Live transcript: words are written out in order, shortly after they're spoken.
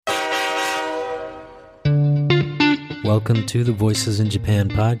Welcome to the Voices in Japan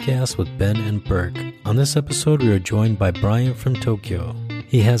podcast with Ben and Burke. On this episode, we are joined by Brian from Tokyo.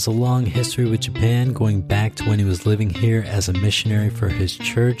 He has a long history with Japan, going back to when he was living here as a missionary for his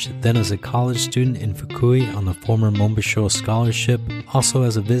church, then as a college student in Fukui on the former Monbusho Scholarship, also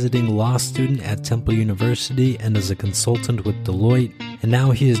as a visiting law student at Temple University and as a consultant with Deloitte, and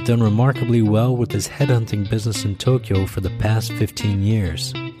now he has done remarkably well with his headhunting business in Tokyo for the past 15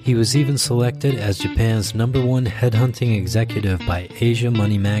 years. He was even selected as Japan's #1 headhunting executive by Asia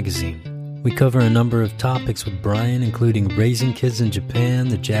Money magazine. We cover a number of topics with Brian, including raising kids in Japan,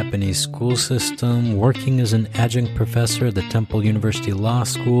 the Japanese school system, working as an adjunct professor at the Temple University Law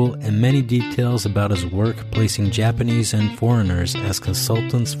School, and many details about his work placing Japanese and foreigners as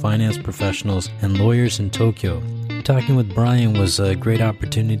consultants, finance professionals, and lawyers in Tokyo. Talking with Brian was a great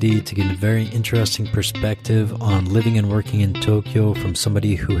opportunity to get a very interesting perspective on living and working in Tokyo from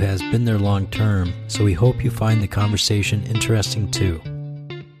somebody who has been there long term, so we hope you find the conversation interesting too.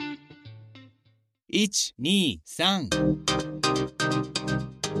 1、2、3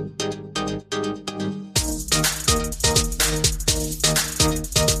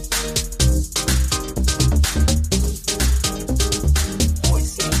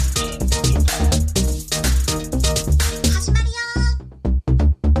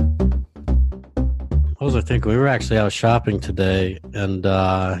 I think we were actually out shopping today, and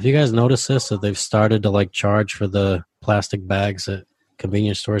have you guys noticed this, that they've started to charge for the plastic bags at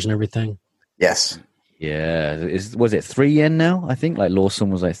convenience stores and everything? Yes. Yeah. Was it 3 yen now? I think Lawson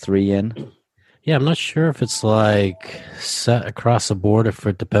was 3 yen. Yeah, I'm not sure if it's set across the board, if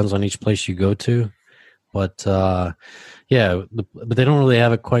it depends on each place you go to. But but they don't really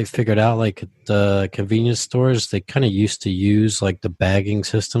have it quite figured out. At the convenience stores, they kind of used to use the bagging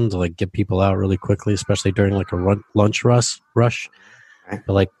system to get people out really quickly, especially during a lunch rush.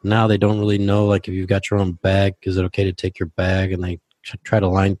 But now they don't really know if you've got your own bag, is it okay to take your bag? And they try to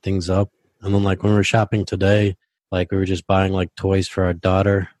line things up. And then when we were shopping today, we were just buying toys for our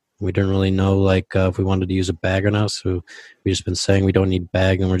daughter. We didn't really know if we wanted to use a bag or not. So we just been saying we don't need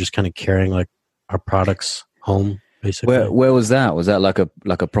bag, and we're just kind of carrying our products home, basically. Where was that? Was that like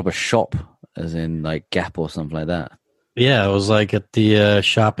a proper shop, as in Gap or something like that? Yeah, it was at the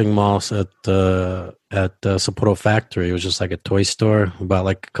shopping malls at Sapporo Factory. It was just a toy store. We bought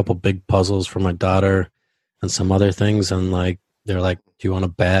a couple big puzzles for my daughter and some other things, and they're do you want a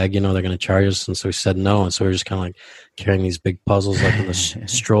bag? They're going to charge us. And so we said no. And so we're just kind of carrying these big puzzles in the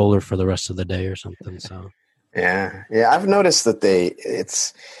stroller for the rest of the day or something. So Yeah. I've noticed that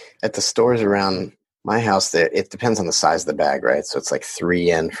it's at the stores around my house there. It depends on the size of the bag, right? So it's 3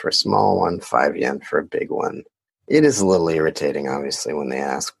 yen for a small one, 5 yen for a big one. It is a little irritating, obviously, when they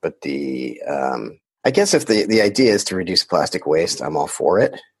ask. But I guess if the idea is to reduce plastic waste, I'm all for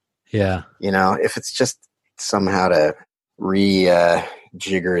it. Yeah. If it's just somehow to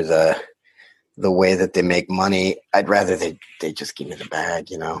rejigger the way that they make money, I'd rather they just give me the bag.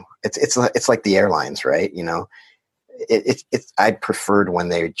 It's like the airlines, right? I preferred when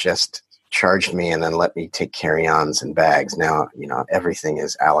they just charged me and then let me take carry-ons and bags. Now everything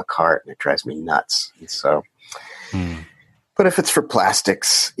is a la carte, and it drives me nuts. And so, but if it's for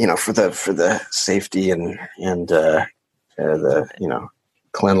plastics, for the safety and the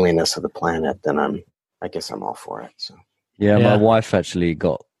cleanliness of the planet, then I guess I'm all for it. So. Yeah, my wife actually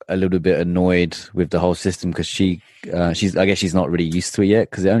got a little bit annoyed with the whole system because I guess she's not really used to it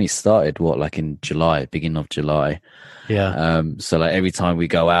yet, because it only started in July, beginning of July. Yeah. So every time we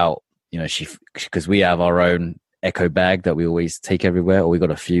go out, because we have our own eco bag that we always take everywhere, or we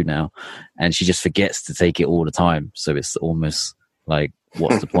got a few now, and she just forgets to take it all the time. So it's almost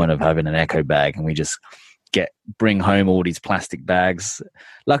what's the point of having an eco bag? And we just bring home all these plastic bags.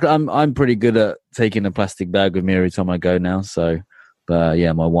 I'm pretty good at taking a plastic bag with me every time I go now. So, but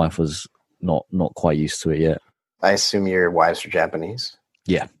yeah, my wife was not quite used to it yet. I assume your wives are Japanese.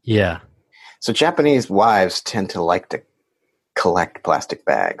 Yeah. Yeah. So Japanese wives tend to collect plastic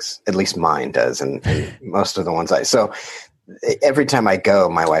bags. At least mine does, and most of the ones so every time I go,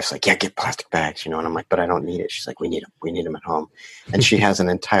 my wife's yeah, get plastic bags, and I'm but I don't need it. She's we need them at home. And she has an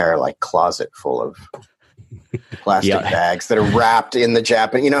entire closet full of plastic bags that are wrapped in the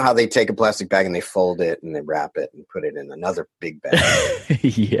Japan. You know how they take a plastic bag and they fold it and they wrap it and put it in another big bag.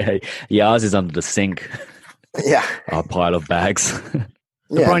 Yeah. Ours is under the sink. Yeah, our pile of bags.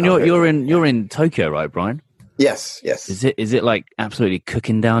 Yeah, Brian, you're in Tokyo, right, Brian? Yes. Is it absolutely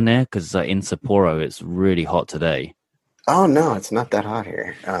cooking down there? Because in Sapporo, it's really hot today. Oh no, it's not that hot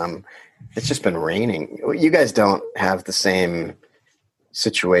here. It's just been raining. You guys don't have the same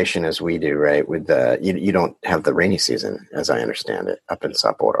situation as we do, right? With you don't have the rainy season, as I understand it, up in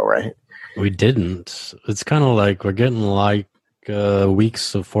Sapporo, right? We didn't. It's kind of like we're getting like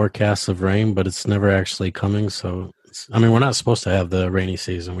weeks of forecasts of rain, but it's never actually coming. So, I mean, we're not supposed to have the rainy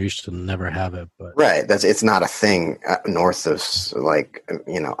season. We used to never have it, but Right. It's not a thing north of like,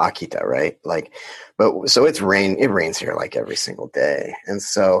 Akita, right? Like, but so it rains here like every single day. And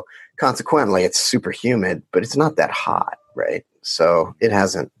so consequently it's super humid, but it's not that hot, right? So it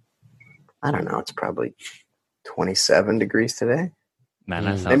hasn't, I don't know, it's probably 27 degrees today. Man,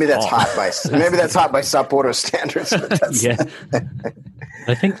 that sounds Maybe that's hot. maybe that's hot by Sapporo standards. But that's, Yeah.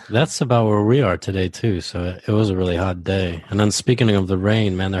 I think that's about where we are today too. So it was a really hot day. And then speaking of the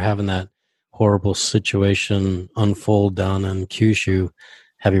rain, man, they're having that horrible situation unfold down in Kyushu,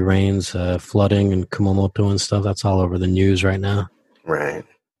 heavy rains, flooding in Kumamoto and stuff. That's all over the news right now. right.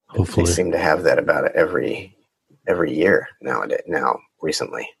 Hopefully. They seem to have that about every year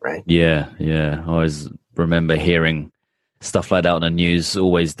recently, right? Yeah, yeah. I always remember hearing stuff like that on the news,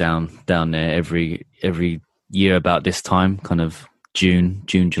 always down there every year about this time, kind of June,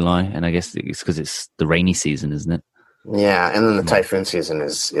 July, and I guess it's because it's the rainy season, isn't it? Yeah, and then the typhoon season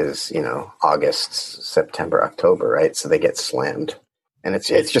is August, September, October, right? So they get slammed, and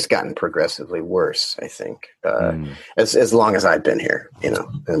it's just gotten progressively worse. I think as long as I've been here,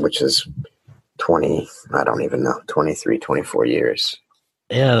 and which is 23, 24 years.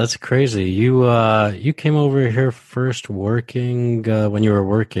 Yeah, that's crazy. You came over here first working when you were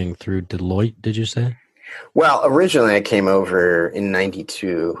working through Deloitte, did you say? Well, originally I came over in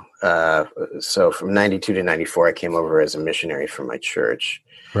 92. So from 92 to 94, I came over as a missionary for my church.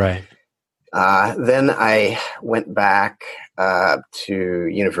 Right. Then I went back to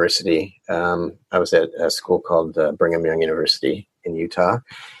university. I was at a school called Brigham Young University in Utah.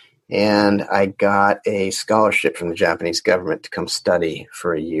 And I got a scholarship from the Japanese government to come study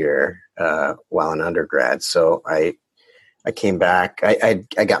for a year while in undergrad. So I came back. I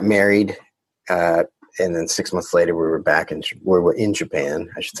got married, and then 6 months later we were in Japan.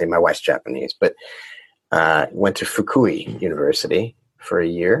 I should say my wife's Japanese, but went to Fukui University for a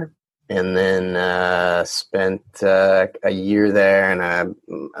year, and then spent a year there, and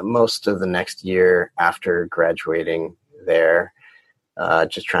most of the next year after graduating there.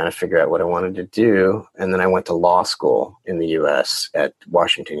 Just trying to figure out what I wanted to do. And then I went to law school in the U.S. at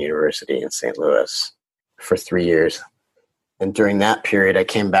Washington University in St. Louis for 3 years. And during that period, I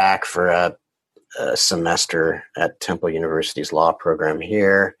came back for a semester at Temple University's law program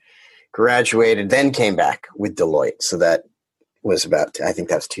here, graduated, then came back with Deloitte. So that was I think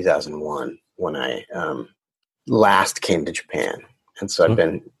that's 2001 when I last came to Japan. And so I've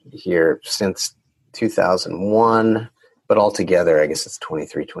been here since 2001. But altogether, I guess it's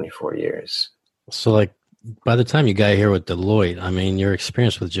 23, 24 years. So, like, by the time you got here with Deloitte, I mean, your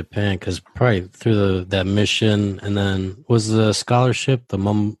experience with Japan, because probably through that mission, and then was the scholarship the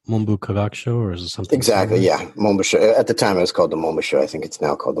Mombu Kagakusho, or is it something? Exactly, yeah. Mombusho. At the time, it was called the Mombusho. I think it's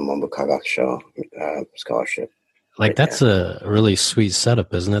now called the Mombu Kagakusho scholarship. Like, that's a really sweet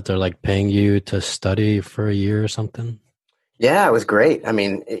setup, isn't it? They're like paying you to study for a year or something. Yeah, it was great. I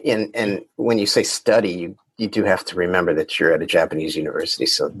mean, and when you say study, you do have to remember that you're at a Japanese university,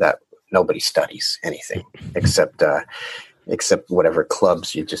 so that nobody studies anything except whatever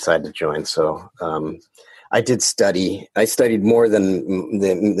clubs you decide to join. So I did study. I studied more than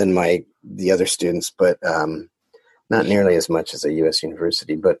the other students, but not nearly as much as a U.S.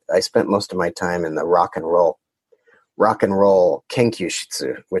 university. But I spent most of my time in the rock and roll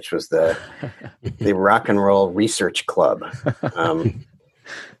Kenkyushitsu, which was the rock and roll research club.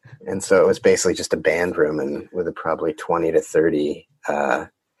 And so it was basically just a band room, and with probably 20 to 30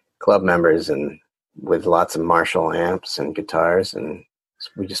 club members, and with lots of Marshall amps and guitars, and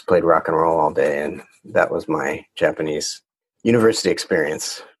we just played rock and roll all day. And that was my Japanese university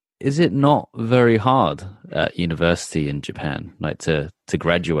experience. Is it not very hard at university in Japan, like to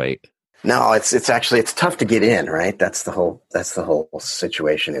graduate? No, it's tough to get in, right? That's the whole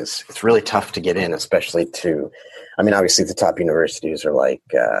situation. It's really tough to get in, especially obviously the top universities are like,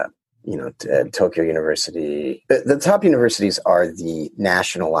 Tokyo University. The top universities are the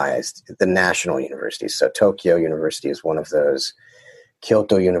national universities. So Tokyo University is one of those.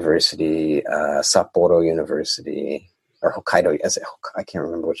 Kyoto University, Sapporo University, or Hokkaido. I can't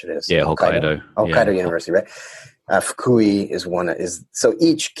remember which it is. Yeah, Hokkaido. Hokkaido University, right? Fukui is one. So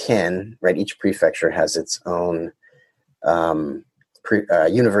each ken, right? Each prefecture has its own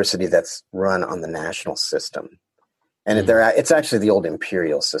university that's run on the national system, and it's actually the old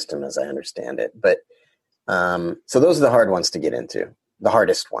imperial system, as I understand it. But so those are the hard ones to get into, the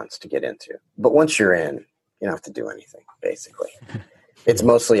hardest ones to get into. But once you're in, you don't have to do anything. Basically, it's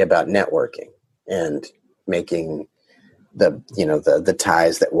mostly about networking and making the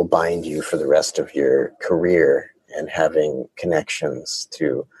ties that will bind you for the rest of your career, and having connections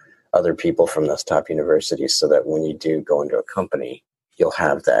to other people from those top universities, so that when you do go into a company, you'll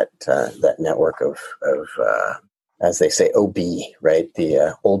have that network of as they say, OB, right?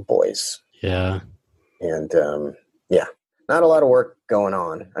 The old boys. Yeah. And not a lot of work going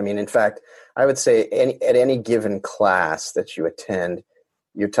on. I mean, in fact, I would say at any given class that you attend,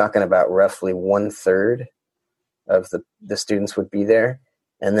 you're talking about roughly 1/3 of the students would be there.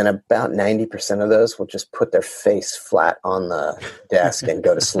 And then about 90% of those will just put their face flat on the desk and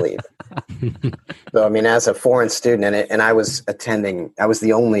go to sleep. So, I mean, as a foreign student, and I was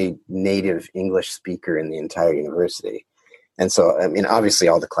the only native English speaker in the entire university. And so, I mean, obviously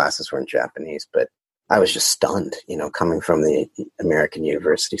all the classes were in Japanese, but I was just stunned, coming from the American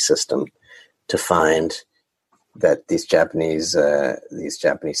university system, to find that these Japanese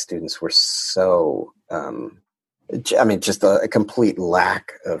students were so, just a complete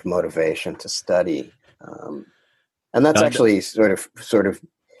lack of motivation to study. And that's actually sort of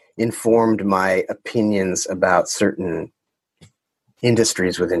informed my opinions about certain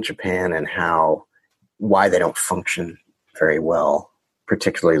industries within Japan and why they don't function very well,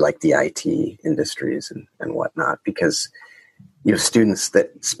 particularly like the IT industries and whatnot, because you have students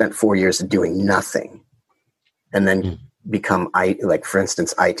that spent 4 years doing nothing and then become, like, for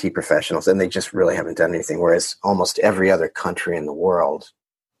instance, IT professionals, and they just really haven't done anything. Whereas almost every other country in the world,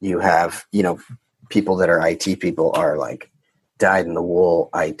 you have, people that are IT people are like dyed-in-the-wool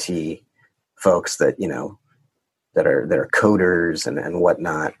IT folks that, that are coders and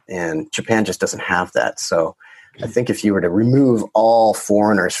whatnot. And Japan just doesn't have that. So I think if you were to remove all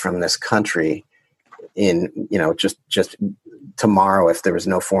foreigners from this country just tomorrow, if there was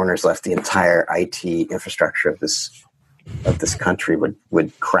no foreigners left, the entire IT infrastructure of this country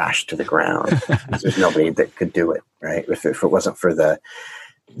would crash to the ground. There's nobody that could do it, right? If it wasn't for the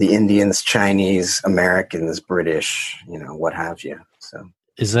Indians, Chinese, Americans, British, what have you. So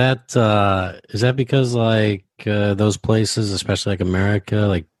is that because like those places, especially like America,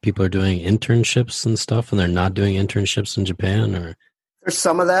 like people are doing internships and stuff, and they're not doing internships in Japan? Or there's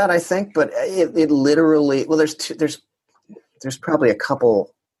some of that, I think, but it literally, well, there's probably a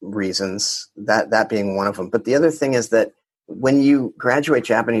couple reasons, that being one of them. But the other thing is that when you graduate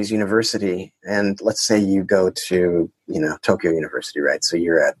Japanese university, and let's say you go to, Tokyo University, right? So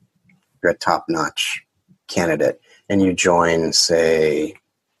you're a top-notch candidate, and you join, say,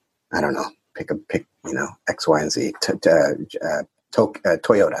 I don't know, pick X, Y, and Z,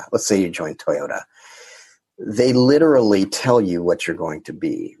 Toyota. Let's say you join Toyota. They literally tell you what you're going to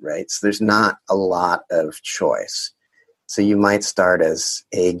be, right? So there's not a lot of choice. So you might start as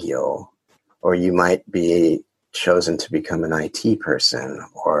Eigyo, or you might be chosen to become an IT person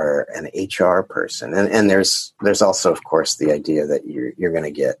or an HR person. And there's also, of course, the idea that you're going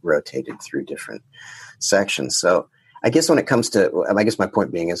to get rotated through different sections. So I guess my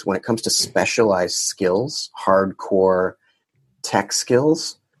point being is, when it comes to specialized skills, hardcore tech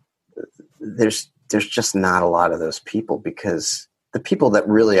skills, there's just not a lot of those people, because the people that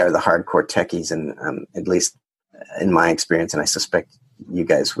really are the hardcore techies, and at least in my experience, and I suspect you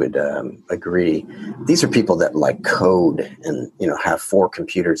guys would agree, these are people that like code and have 4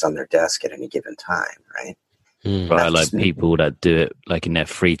 computers on their desk at any given time, right? Right, like people that do it like in their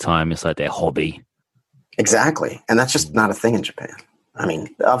free time. It's like their hobby. Exactly, and that's just not a thing in Japan. I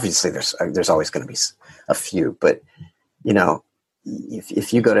mean, obviously there's always going to be a few, but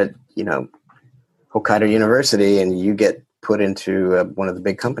if you go to Hokkaido University and you get put into one of the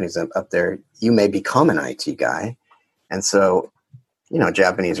big companies up there, you may become an IT guy. And so,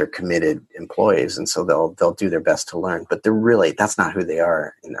 Japanese are committed employees, and so they'll do their best to learn, but that's not who they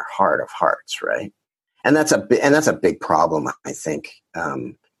are in their heart of hearts, right? And that's a big problem, I think,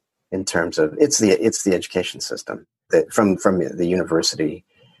 in terms of it's the education system that from the university,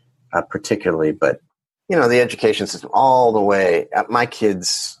 particularly, but the education system all the way. My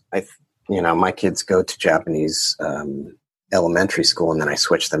kids go to Japanese elementary school, and then I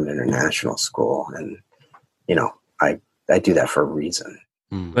switch them to international school, and I do that for a reason.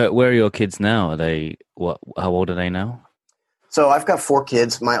 But where are your kids now? Are they how old are they now? So I've got 4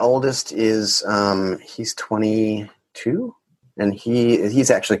 kids. My oldest is he's 22, and he's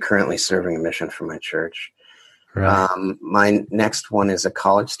actually currently serving a mission for my church. Right. My next one is a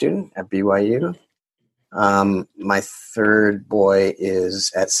college student at BYU. My third boy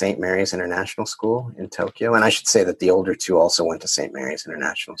is at St. Mary's International School in Tokyo. And I should say that the older 2 also went to St. Mary's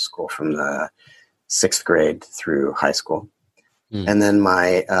International School from the 6th grade through high school. And then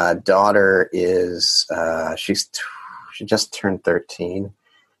my daughter is, she just turned 13,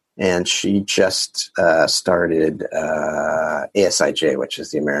 And she just started ASIJ, which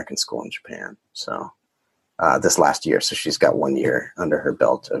is the American school in Japan. So this last year, so she's got 1 year under her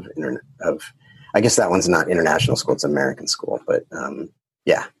belt of I guess that one's not international school; it's American school. But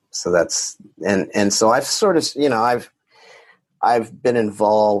yeah, so that's and so I've sort of I've been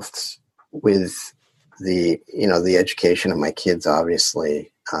involved with the education of my kids,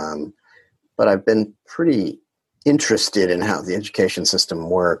 obviously, but I've been pretty interested in how the education system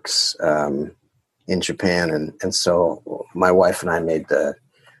works in Japan, and so my wife and I made the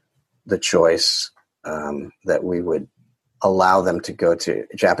choice that we would allow them to go to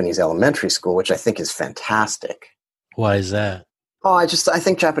Japanese elementary school, which I think is fantastic. Why is that? Oh, I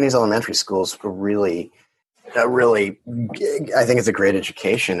think Japanese elementary schools are really, I think it's a great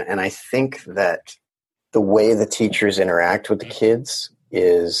education, and I think that the way the teachers interact with the kids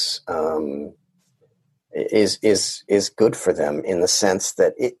is good for them in the sense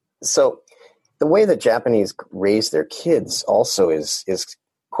that so the way that Japanese raise their kids also is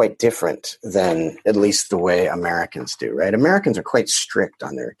quite different than at least the way Americans do, right? Americans are quite strict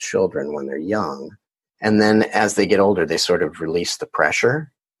on their children when they're young. And then as they get older, they sort of release the pressure.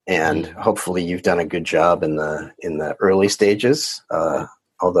 And hopefully you've done a good job in the early stages.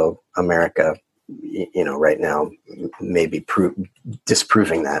 Although America, right now may be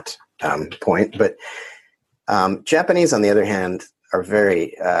disproving that point. But Japanese, on the other hand, are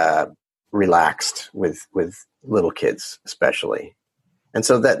very relaxed with little kids, especially. And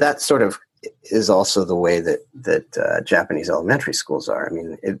so that sort of is also the way that Japanese elementary schools are. I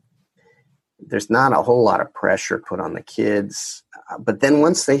mean, there's not a whole lot of pressure put on the kids. But then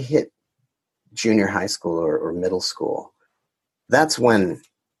once they hit junior high school or middle school, that's when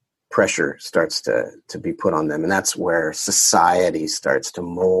pressure starts to be put on them. And that's where society starts to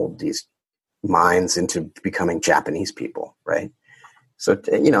mold these minds into becoming Japanese people, right? So,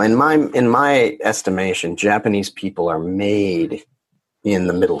 in my estimation, Japanese people are made in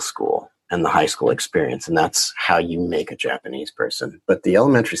the middle school and the high school experience, and that's how you make a Japanese person. But the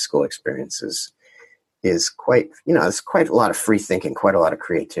elementary school experience is quite, it's quite a lot of free thinking, quite a lot of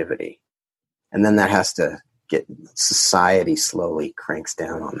creativity. And then that has to get society slowly cranks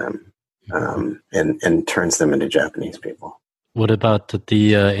down on them and turns them into Japanese people. What about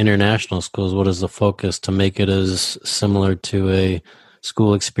the international schools? What is the focus to make it as similar to a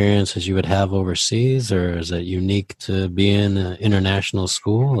school experience as you would have overseas, or is it unique to be in an international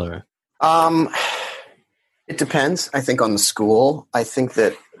school? Or it depends, I think, on the school. I think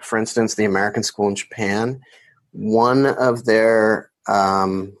that, for instance, the American school in Japan, one of the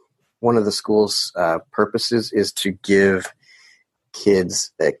school's purposes is to give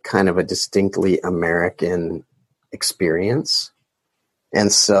kids a kind of a distinctly American experience.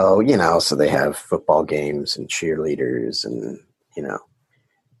 And so, so they have football games and cheerleaders and,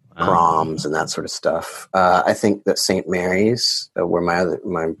 proms and that sort of stuff. I think that St. Mary's, where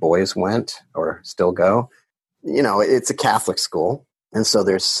my boys went or still go, it's a Catholic school. And so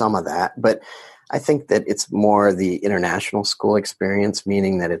there's some of that. But I think that it's more the international school experience,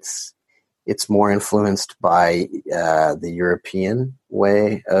 meaning that it's more influenced by the European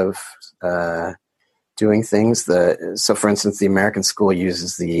way of doing things. So, for instance, the American school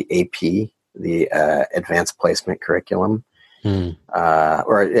uses the AP, the Advanced Placement Curriculum.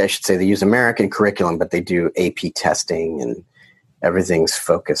 Or I should say they use American curriculum, but they do AP testing and everything's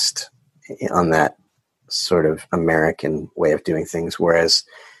focused on that sort of American way of doing things. Whereas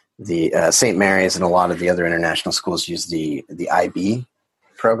the St. Mary's and a lot of the other international schools use the IB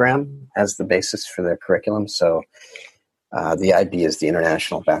program as the basis for their curriculum. So the IB is the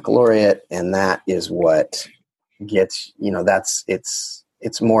International Baccalaureate, and that is what gets,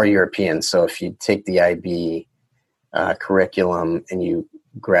 it's more European. So if you take the IB curriculum and you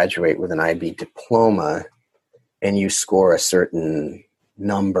graduate with an IB diploma and you score a certain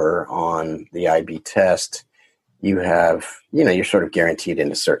number on the IB test, you have, you're sort of guaranteed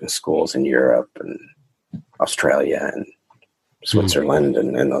into certain schools in Europe and Australia and Switzerland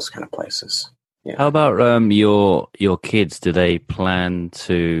and those kind of places. Yeah. How about your kids? Do they plan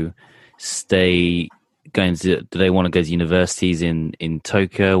to do they want to go to universities in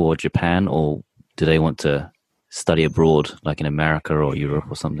Tokyo or Japan, or do they want to study abroad, like in America or Europe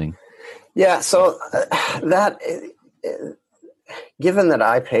or something? Yeah, so given that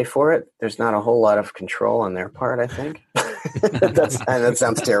I pay for it, there's not a whole lot of control on their part, I think. That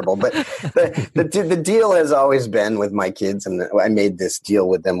sounds terrible, but the deal has always been with my kids, and I made this deal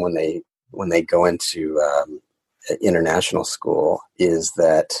with them when they go into international school, is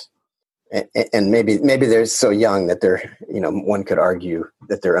that And maybe they're so young that they're, one could argue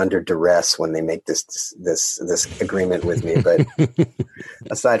that they're under duress when they make this agreement with me. But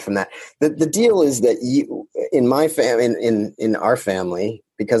aside from that, the deal is that in my family, in our family,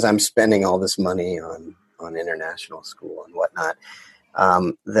 because I'm spending all this money on international school and whatnot,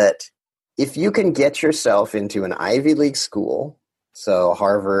 that if you can get yourself into an Ivy League school, so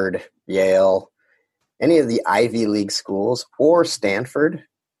Harvard, Yale, any of the Ivy League schools, or Stanford,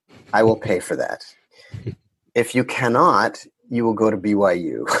 I will pay for that. If you cannot, you will go to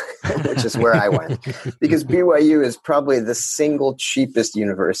BYU, which is where I went, because BYU is probably the single cheapest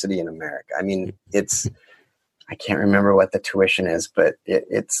university in America. I mean, I can't remember what the tuition is, but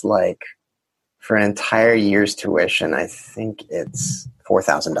it's like for an entire year's tuition, I think it's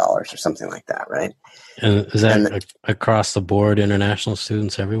 $4,000 or something like that, right? And is that across the board, international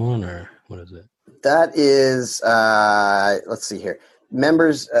students, everyone, or what is it? That is, let's see here.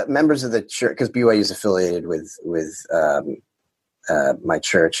 Members of the church, because BYU is affiliated with my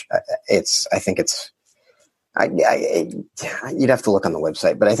church. You'd have to look on the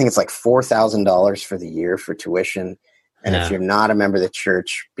website, but I think it's like $4,000 for the year for tuition. And if you're not a member of the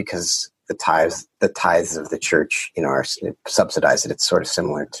church, because the tithes of the church, are subsidized, it's sort of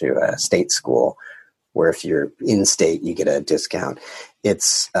similar to a state school, where if you're in state, you get a discount.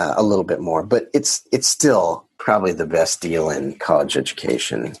 It's a little bit more, but it's still probably the best deal in college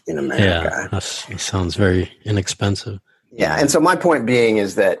education in America. Yeah, that sounds very inexpensive. Yeah, and so my point being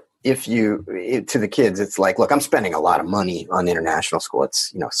is that to the kids, it's like, look, I'm spending a lot of money on international school.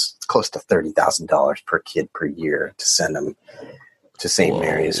 It's close to $30,000 per kid per year to send them to St.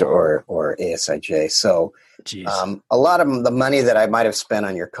 Mary's or ASIJ. So a lot of the money that I might have spent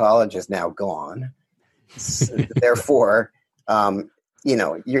on your college is now gone. Therefore,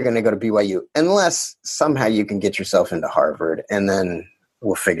 you're going to go to BYU unless somehow you can get yourself into Harvard, and then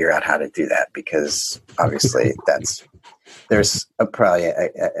we'll figure out how to do that, because obviously there's probably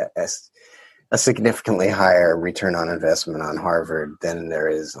a significantly higher return on investment on Harvard than there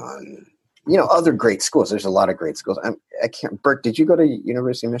is on other great schools. There's a lot of great schools. Bert, did you go to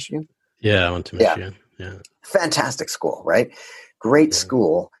University of Michigan? Yeah, I went to Michigan. Yeah. Fantastic school, right? Great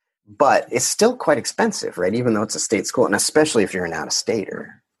school. But it's still quite expensive, right? Even though it's a state school, and especially if you're an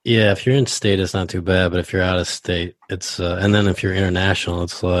out-of-stater. Yeah, if you're in state, it's not too bad. But if you're out of state, it's and then if you're international,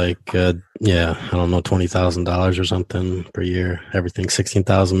 it's like I don't know, $20,000 or something per year. Everything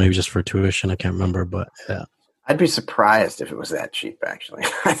 $16,000 maybe just for tuition. I can't remember, but yeah. I'd be surprised if it was that cheap. Actually,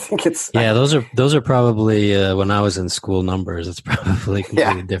 I think it's. Yeah, those are probably when I was in school numbers. It's probably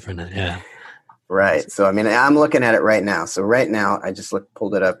completely different. Yeah. Right. So, I mean, I'm looking at it right now. So right now, I just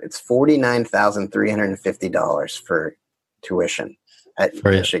pulled it up. It's $49,350 for tuition at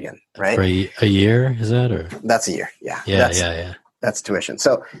Michigan, right? For a year, is that? Or that's a year. Yeah. Yeah. That's tuition.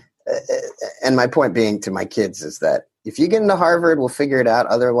 So, and my point being to my kids is that if you get into Harvard, we'll figure it out.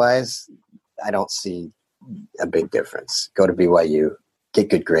 Otherwise, I don't see a big difference. Go to BYU, get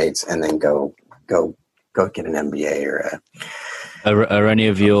good grades, and then go get an MBA or a. Are any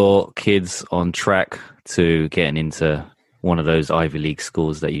of your kids on track to getting into one of those Ivy League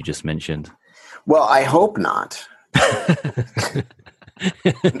schools that you just mentioned? Well, I hope not.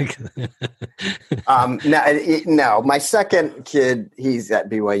 No, my second kid, he's at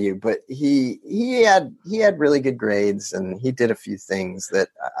BYU, but he had really good grades, and he did a few things that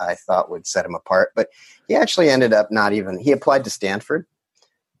I thought would set him apart. But he actually ended up he applied to Stanford.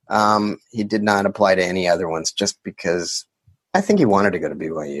 He did not apply to any other ones, just because I think he wanted to go to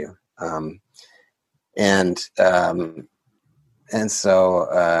BYU. And so,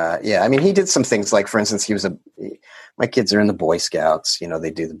 I mean, he did some things like, for instance, my kids are in the Boy Scouts,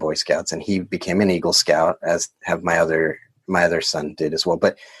 they do the Boy Scouts, and he became an Eagle Scout, as have my other son did as well.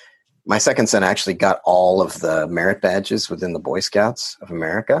 But my second son actually got all of the merit badges within the Boy Scouts of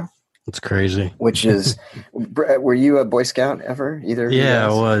America. That's crazy. Which is, were you a Boy Scout ever? Either? Yeah,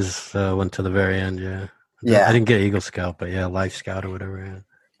 I was. Went to the very end. Yeah. Yeah. I didn't get Eagle Scout, but yeah, Life Scout or whatever. Yeah.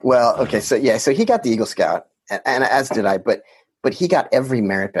 Well, okay. So he got the Eagle Scout, and as did I, but he got every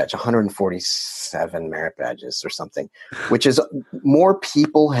merit badge, 147 merit badges or something, which is more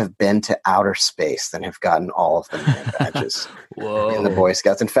people have been to outer space than have gotten all of the merit badges in the Boy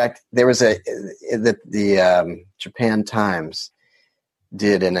Scouts. In fact, there was the Japan Times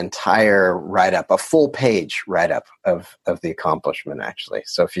did an entire write-up, a full-page write-up of the accomplishment, actually.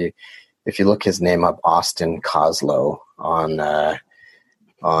 So if you look his name up, Austin Koslow,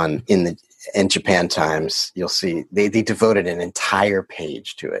 in Japan Times, you'll see they devoted an entire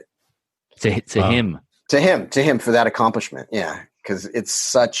page to it. To him for that accomplishment. Yeah, because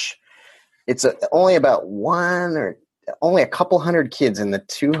only about only a couple hundred kids in the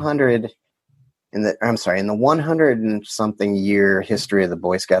 200 in the 100 and something year history of the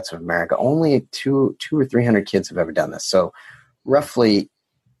Boy Scouts of America, only two or 300 kids have ever done this. So roughly,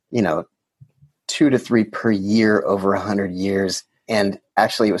 2 to 3 per year over 100 years. And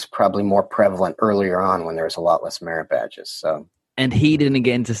actually it was probably more prevalent earlier on when there was a lot less merit badges. So, and he didn't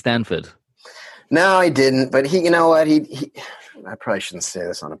get into Stanford. No, he didn't. But he, you know what? He I probably shouldn't say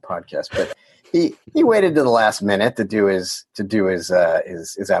this on a podcast, but he waited to the last minute to do his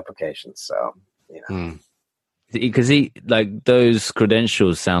application. So, because he like those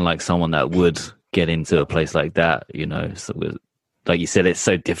credentials sound like someone that would get into a place like that. So like you said, it's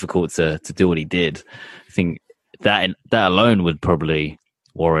so difficult to do what he did. I think that alone would probably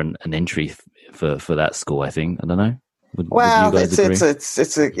warrant an entry for that school. I think. I don't know. Would you guys agree?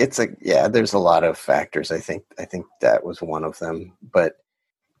 There's a lot of factors. I think that was one of them. But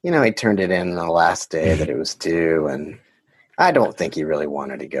he turned it in the last day that it was due, and I don't think he really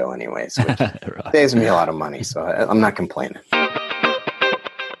wanted to go anyways, which Right. saves me a lot of money. So I'm not complaining.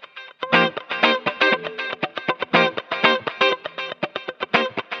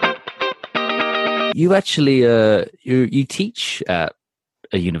 You actually you teach at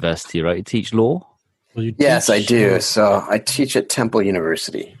a university, right? You teach law. Well, you Yes, I teach, do. So I teach at Temple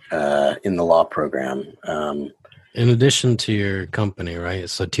University in the law program. in addition to your company, right?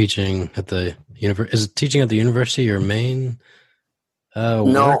 So teaching at the teaching at the university your main?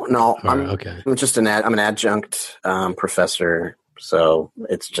 No. Okay. I'm just I'm an adjunct professor. So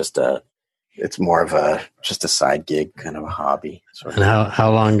it's more of just a side gig, kind of a hobby. Sort And of.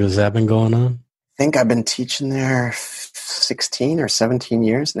 how long has that been going on? I think I've been teaching there 16 or 17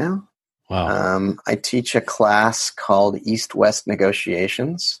 years now. Wow. I teach a class called East-West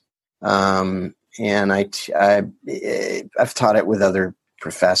Negotiations, and I've taught it with other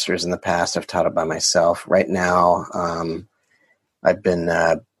professors in the past. I've taught it by myself. Right now, I've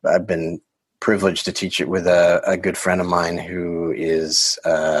been privileged to teach it with a good friend of mine who is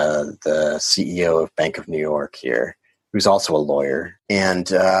the CEO of Bank of New York here, who's also a lawyer.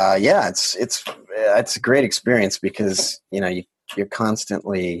 And it's a great experience because you're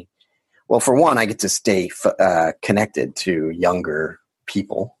constantly. Well, for one, I get to stay connected to younger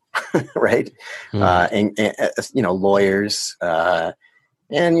people, right? And lawyers,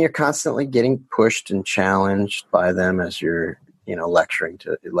 and you're constantly getting pushed and challenged by them as you're,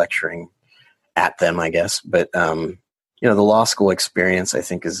 lecturing at them, I guess. But the law school experience, I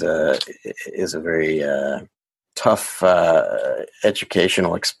think, is a very tough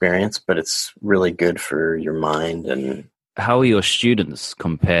educational experience, but it's really good for your mind. And how are your students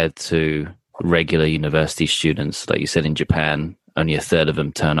compared to regular university students? Like you said, in Japan, only a third of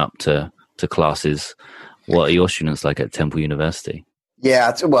them turn up to classes. What are your students like at Temple University? Yeah,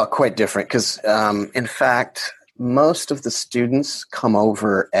 it's quite different because, in fact, most of the students come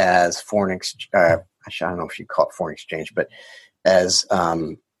over as foreign exchange. I don't know if you call it foreign exchange, but as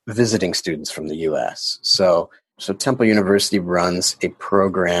visiting students from the U.S. So Temple University runs a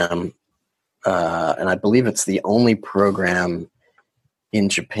program. And I believe it's the only program in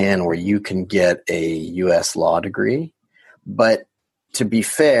Japan where you can get a U.S. law degree. But to be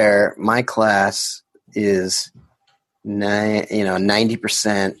fair, my class is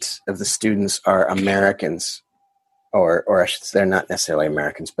 90% of the students are Americans, or I should say they're not necessarily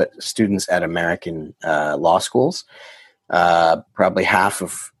Americans, but students at American law schools. Probably half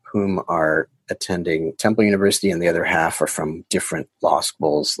of whom are attending Temple University, and the other half are from different law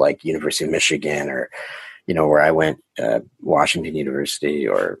schools like University of Michigan or, where I went, Washington University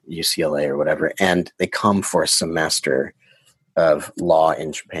or UCLA or whatever. And they come for a semester of law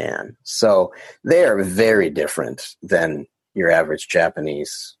in Japan. So they are very different than your average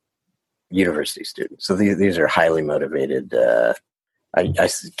Japanese university student. So these are highly motivated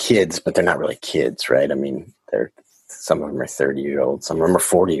kids, but they're not really kids, right? I mean, some of them are 30-year-olds, some of them are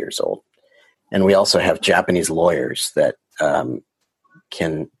 40 years old. And we also have Japanese lawyers that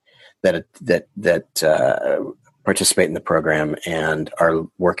participate in the program and are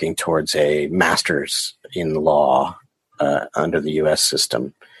working towards a master's in law under the U.S.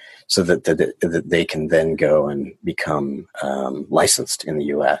 system, so that they can then go and become licensed in the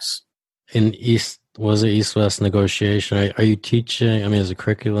U.S. In East-West negotiation? Are you teaching? I mean, as a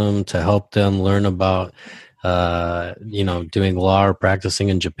curriculum to help them learn about doing law or practicing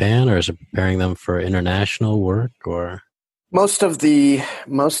in Japan, or is it preparing them for international work? Or most of the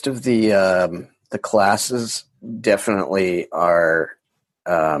classes definitely are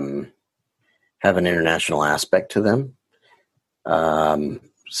have an international aspect to them.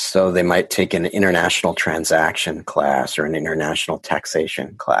 So they might take an international transaction class or an international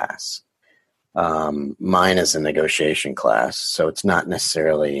taxation class. Mine is a negotiation class, so it's not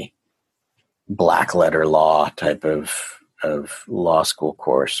necessarily black letter law type of law school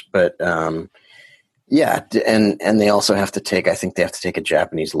course. But yeah, and they also have to take, I think they have to take a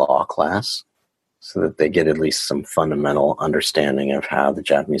Japanese law class so that they get at least some fundamental understanding of how the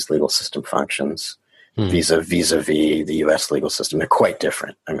Japanese legal system functions vis-a-vis the U.S. legal system. They're quite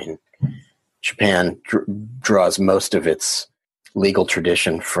different. I mean, Japan draws most of its legal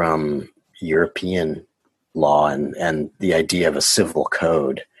tradition from European law and the idea of a civil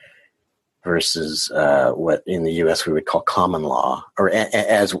code versus what in the U.S. we would call common law, or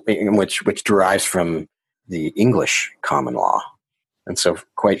as which derives from the English common law, and so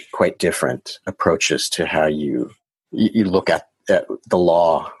quite different approaches to how you look at the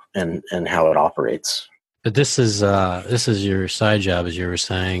law and how it operates. But this is your side job, as you were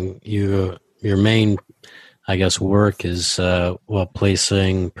saying. Your main, I guess, work is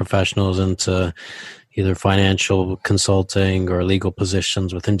placing professionals into either financial consulting or legal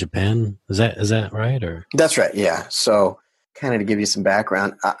positions within Japan. Is that right? Or that's right. Yeah. So, kind of to give you some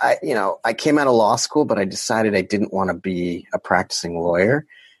background, I came out of law school, but I decided I didn't want to be a practicing lawyer,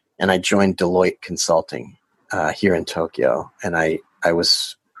 and I joined Deloitte Consulting here in Tokyo, and I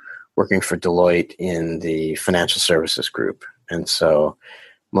was working for Deloitte in the financial services group, and so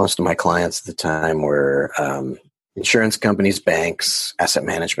most of my clients at the time were insurance companies, banks, asset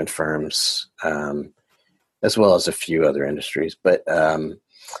management firms, as well as a few other industries. But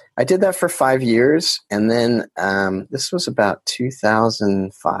I did that for 5 years, and then this was about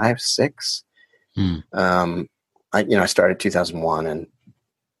 2005, 6. I started 2001, and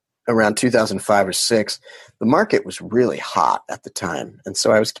around 2005 or 6, the market was really hot at the time, and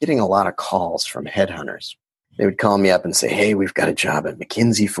so I was getting a lot of calls from headhunters. They would call me up and say, "Hey, we've got a job at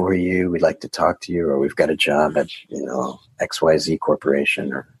McKinsey for you. We'd like to talk to you," or "We've got a job at XYZ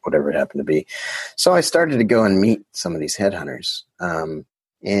Corporation," or whatever it happened to be. So I started to go and meet some of these headhunters,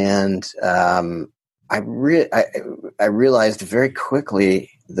 and I realized very quickly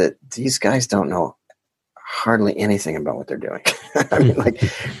that these guys don't know hardly anything about what they're doing. I mean,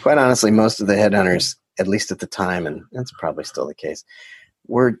 quite honestly, most of the headhunters, at least at the time, and that's probably still the case,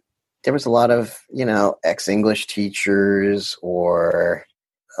 there was a lot of, ex-English teachers or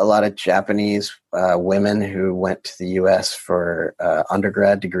a lot of Japanese women who went to the U.S. for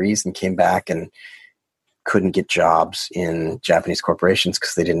undergrad degrees and came back and couldn't get jobs in Japanese corporations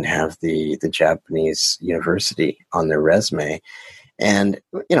because they didn't have the Japanese university on their resume. And,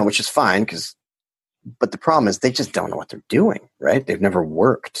 which is fine but the problem is they just don't know what they're doing, right? They've never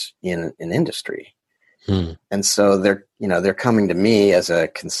worked in an industry. And so they're coming to me as a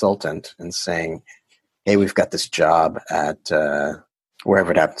consultant and saying, "Hey, we've got this job at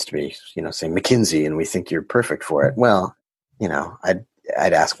wherever it happens to be, say McKinsey, and we think you're perfect for it." Well, I'd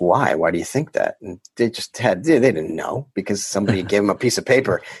ask why. Why do you think that? And they didn't know, because somebody gave them a piece of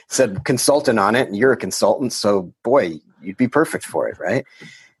paper, said consultant on it, and you're a consultant, so boy, you'd be perfect for it, right?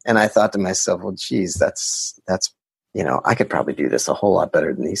 And I thought to myself, well, geez, that's I could probably do this a whole lot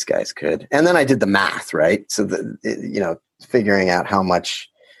better than these guys could. And then I did the math, right? So figuring out how much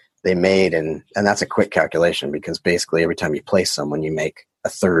they made, and that's a quick calculation, because basically every time you place someone, you make a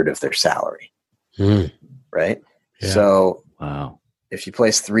third of their salary, right? Yeah. So wow, if you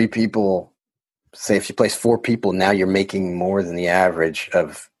place 3 people, say if you place 4 people, now you're making more than the average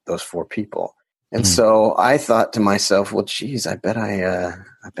of those 4 people. And so I thought to myself, well, geez, I bet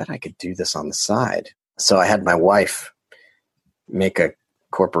I could do this on the side. So I had my wife make a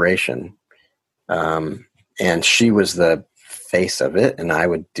corporation, and she was the face of it, and I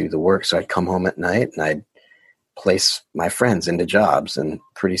would do the work. So I'd come home at night and I'd place my friends into jobs, and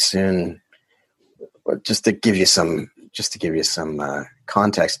pretty soon, just to give you some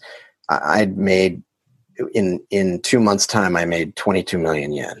context, I'd made in 2 months' time, I made 22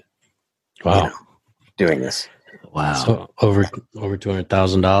 million yen. Wow, doing this. Wow, so over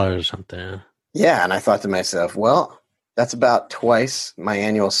 $200,000 or something. Yeah, and I thought to myself, well, that's about twice my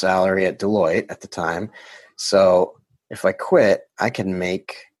annual salary at Deloitte at the time. So if I quit, I can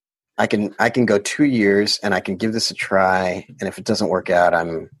go 2 years and I can give this a try. And if it doesn't work out,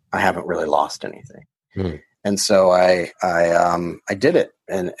 I haven't really lost anything. And so I did it,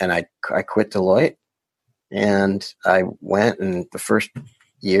 and I quit Deloitte, and I went, and the first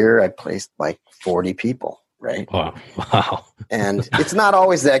year I placed like 40 people. Right. Wow. And it's not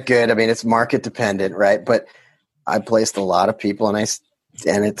always that good. I mean, it's market dependent, right? But I placed a lot of people, and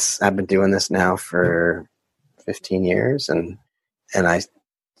I've been doing this now for 15 years, and I,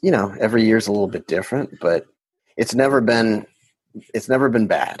 every year's a little bit different, but it's never been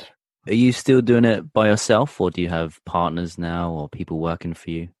bad. Are you still doing it by yourself, or do you have partners now, or people working for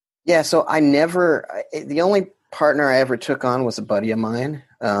you? Yeah. So the only partner I ever took on was a buddy of mine.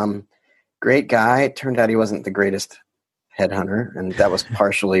 great guy. It turned out he wasn't the greatest headhunter, and that was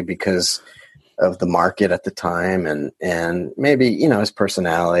partially because of the market at the time, and maybe, you know, his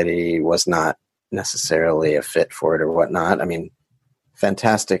personality was not necessarily a fit for it or whatnot. I mean,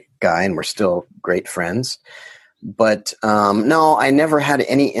 fantastic guy, and we're still great friends. But no, I never had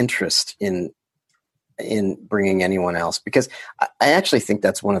any interest in bringing anyone else, because I actually think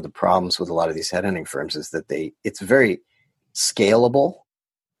that's one of the problems with a lot of these headhunting firms is that it's very scalable,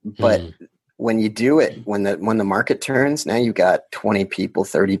 but when you do it, when the market turns, now you've got 20 people,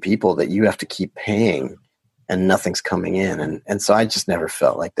 30 people that you have to keep paying and nothing's coming in. And so I just never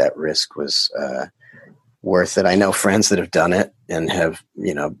felt like that risk was worth it. I know friends that have done it and have,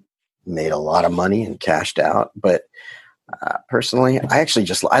 you know, made a lot of money and cashed out. But personally, I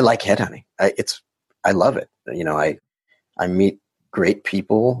like headhunting. I love it. You know, I meet great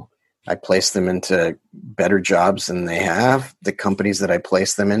people. I place them into better jobs than they have. The companies that I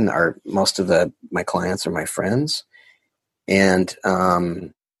place them in are most of my clients are my friends, and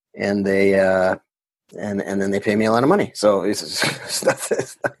they and then they pay me a lot of money. So it's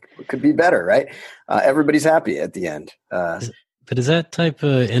it could be better, right? Everybody's happy at the end. But is that type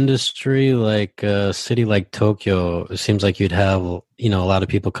of industry like a city like Tokyo? It seems like you'd have, you know, a lot of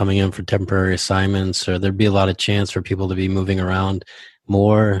people coming in for temporary assignments, or there'd be a lot of chance for people to be moving around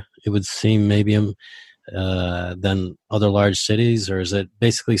more, it would seem, maybe than other large cities. Or is it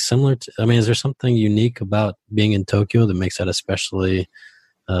basically similar to, I mean, is there something unique about being in Tokyo that makes that especially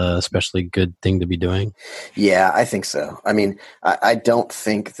good thing to be doing? Yeah, I think so. I mean, I don't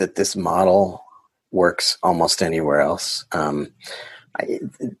think that this model works almost anywhere else.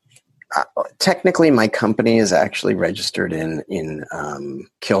 Technically, my company is actually registered in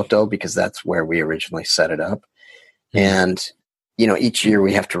Kyoto, because that's where we originally set it up. And, you know, each year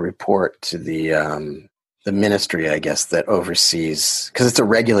we have to report to the ministry, I guess, that oversees, because it's a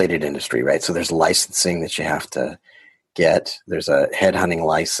regulated industry, right? So there's licensing that you have to get. There's a headhunting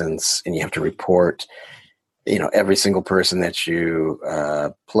license, and you have to report, you know, every single person that you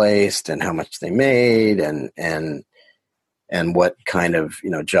placed and how much they made and what kind of,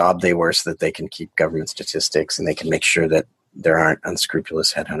 you know, job they were, so that they can keep government statistics and they can make sure that there aren't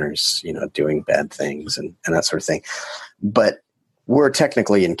unscrupulous headhunters, you know, doing bad things and that sort of thing. But we're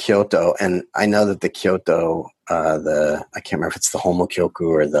technically in Kyoto, and I know that the Kyoto, I can't remember if it's the Homokyoku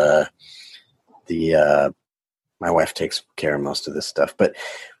or the my wife takes care of most of this stuff, but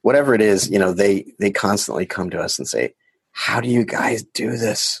whatever it is, you know, they constantly come to us and say, how do you guys do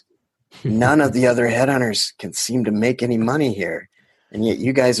this? None of the other headhunters can seem to make any money here, and yet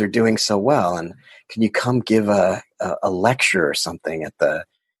you guys are doing so well. And can you come give a lecture or something at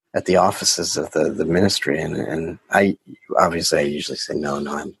the offices of the ministry? And I usually say,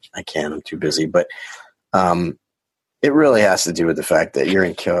 no, I can't, I'm too busy. But it really has to do with the fact that you're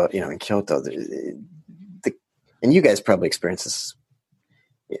in Kyoto, and you guys probably experience this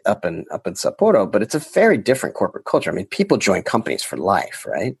up in Sapporo, but it's a very different corporate culture. I mean, people join companies for life,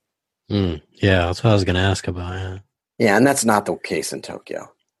 right? Yeah, that's what I was going to ask about. Yeah, and that's not the case in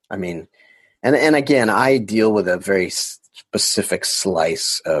Tokyo. I mean, and again, I deal with a very specific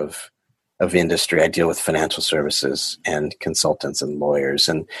slice of industry. I deal with financial services and consultants and lawyers,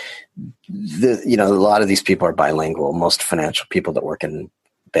 and a lot of these people are bilingual. Most financial people that work in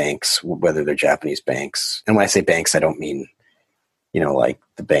banks, whether they're Japanese banks, and when I say banks, I don't mean, you know, like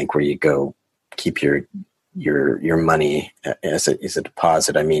the bank where you go keep your money as a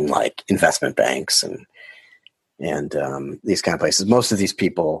deposit. I mean, like investment banks and these kind of places. Most of these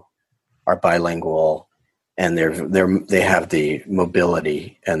people are bilingual, and they have the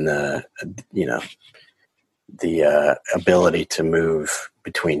mobility and the ability to move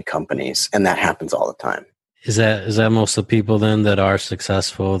between companies, and that happens all the time. Is that most of the people then that are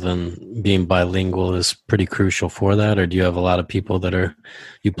successful, then being bilingual is pretty crucial for that? Or do you have a lot of people that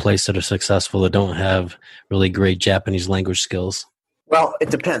you place that are successful that don't have really great Japanese language skills? Well, it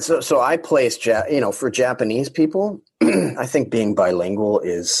depends. So I place, for Japanese people, I think being bilingual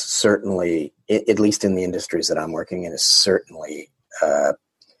is certainly, at least in the industries that I'm working in, is certainly,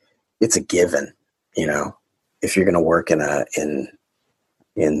 it's a given. You know, if you're going to work in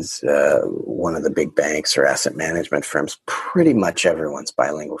one of the big banks or asset management firms, pretty much everyone's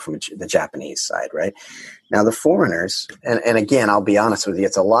bilingual from the Japanese side, right? Now the foreigners, and again, I'll be honest with you,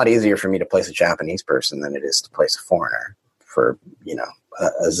 it's a lot easier for me to place a Japanese person than it is to place a foreigner for, you know,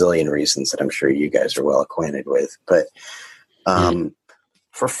 a zillion reasons that I'm sure you guys are well acquainted with. But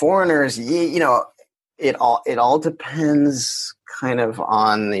for foreigners, you know, it all depends kind of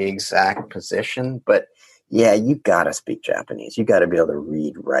on the exact position, but yeah, you got to speak Japanese. You got to be able to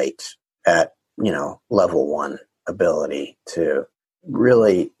read, write at, you know, level 1 ability to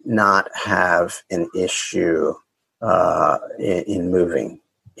really not have an issue in moving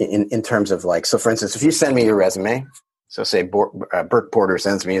in terms of like, so for instance, if you send me your resume, so say Burke Porter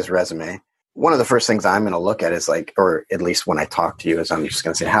sends me his resume, one of the first things I'm going to look at is like, or at least when I talk to you, is I'm just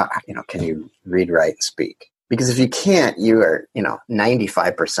going to say, how, can you read, write, and speak? Because if you can't, you are,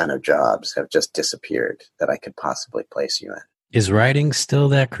 95% of jobs have just disappeared that I could possibly place you in. Is writing still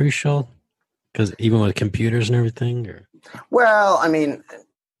that crucial? Because even with computers and everything? Or? Well, I mean,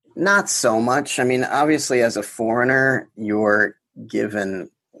 not so much. I mean, obviously, as a foreigner, you're given,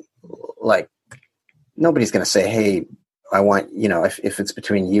 like, nobody's going to say, hey, I want, if it's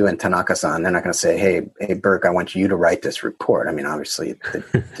between you and Tanaka-san, they're not going to say, hey, Burke, I want you to write this report. I mean, obviously,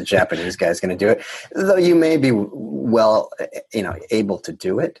 the Japanese guy is going to do it. Though you may be able to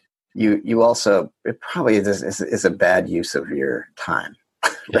do it. You also, it probably is a bad use of your time,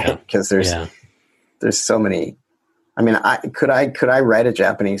 right? Because there's so many. I mean, could I write a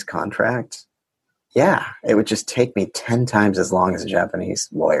Japanese contract? Yeah, it would just take me 10 times as long as a Japanese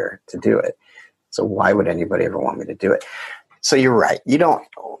lawyer to do it. So why would anybody ever want me to do it? So you're right. You don't,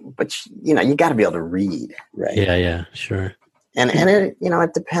 but you got to be able to read, right? Yeah, sure. And it,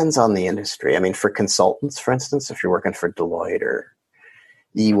 it depends on the industry. I mean, for consultants, for instance, if you're working for Deloitte or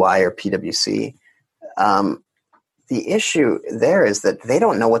EY or PwC, the issue there is that they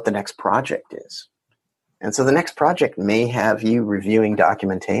don't know what the next project is. And so the next project may have you reviewing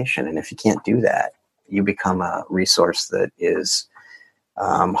documentation. And if you can't do that, you become a resource that is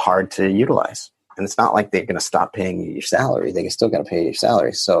hard to utilize. And it's not like they're going to stop paying you your salary. They still got to pay you your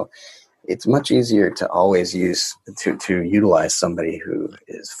salary. So it's much easier to always to utilize somebody who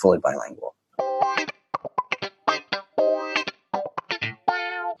is fully bilingual.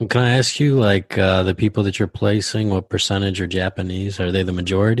 Can I ask you, like, the people that you're placing, what percentage are Japanese? Are they the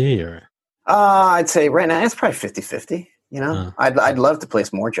majority, or? I'd say right now it's probably 50-50. I'd love to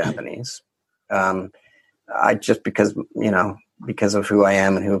place more Japanese. Because of who I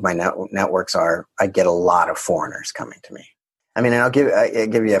am and who my networks are, I get a lot of foreigners coming to me. I mean, I'll give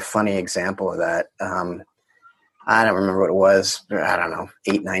you a funny example of that. I don't remember what it was. I don't know,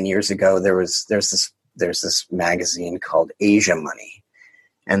 8-9 years ago. There's this magazine called Asia Money,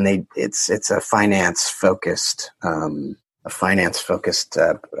 and it's a finance focused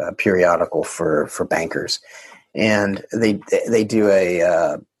periodical for bankers, and they do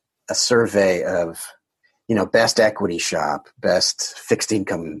a survey of best equity shop, best fixed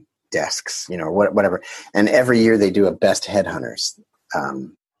income desks, whatever. And every year they do a best headhunters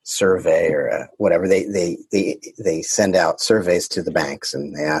survey or whatever. They send out surveys to the banks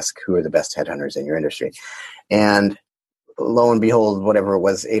and they ask who are the best headhunters in your industry. And lo and behold, whatever it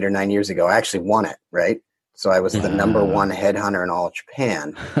was 8 or 9 years ago, I actually won it, right? So I was the number one headhunter in all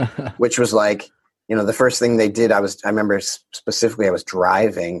Japan, which was like, the first thing they did, I remember specifically I was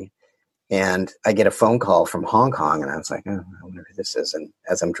driving and I get a phone call from Hong Kong, and I was like, oh, I wonder who this is. And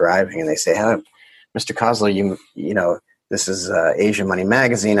as I'm driving, and they say, "Hello, Mr. Kozlo, this is Asia Money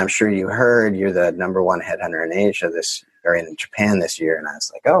Magazine. I'm sure you heard you're the number one headhunter in Asia in Japan this year." And I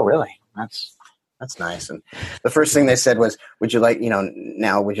was like, "Oh, really? That's nice." And the first thing they said was, "Would you like,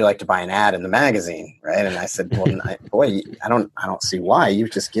 would you like to buy an ad in the magazine?" Right? And I said, "Well, boy, I don't see why.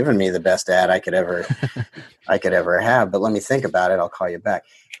 You've just given me the best ad I could ever have. But let me think about it. I'll call you back."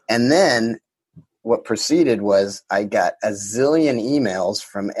 And then what proceeded was I got a zillion emails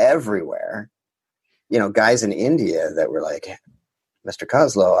from everywhere, guys in India that were like, "Mr.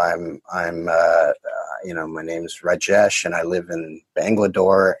 Kozlo, I'm my name's Rajesh and I live in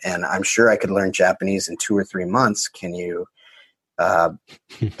Bangalore and I'm sure I could learn Japanese in 2 or 3 months. Can you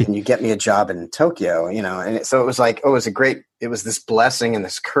get me a job in Tokyo?" And so it was like, it was this blessing and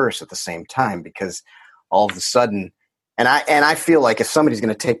this curse at the same time, because all of a sudden, and I feel like if somebody's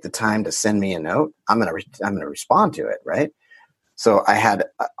going to take the time to send me a note, I'm going to respond to it, right? So I had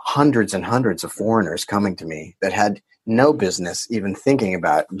hundreds and hundreds of foreigners coming to me that had no business even thinking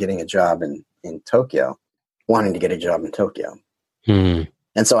about getting a job in Tokyo, wanting to get a job in Tokyo. And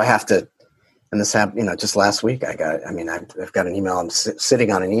so I have to, and this happened, just last week I've got an email. I'm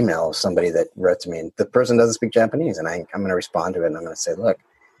sitting on an email of somebody that wrote to me, and the person doesn't speak Japanese, and I'm going to respond to it, and I'm going to say, "Look,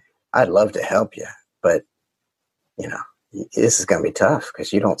 I'd love to help you, but this is going to be tough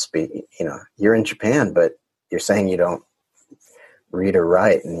because you don't speak, you're in Japan, but you're saying you don't read or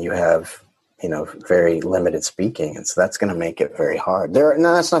write and you have, very limited speaking. And so that's going to make it very hard."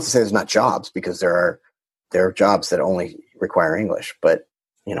 That's not to say there's not jobs, because there are jobs that only require English, but,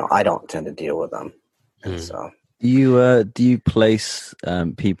 I don't tend to deal with them. And so do you place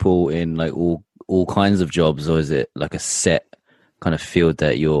people in like all kinds of jobs, or is it like a set kind of field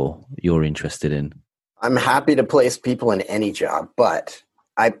that you're interested in? I'm happy to place people in any job, but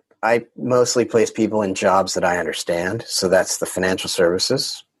I mostly place people in jobs that I understand. So that's the financial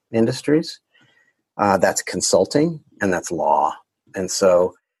services industries, that's consulting, and that's law. And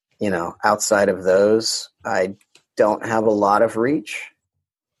so, outside of those, I don't have a lot of reach.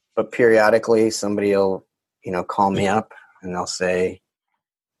 But periodically, somebody will, call me up and they'll say,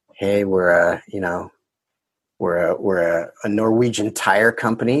 "Hey, we're a Norwegian tire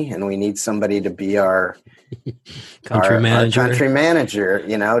company, and we need somebody to be our country manager. Our country manager.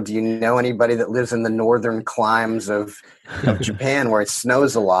 Do you know anybody that lives in the northern climes of Japan, where it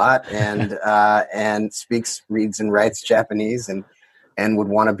snows a lot, and reads and writes Japanese, and would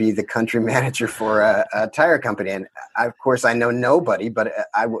want to be the country manager for a tire company?" And of course, I know nobody, but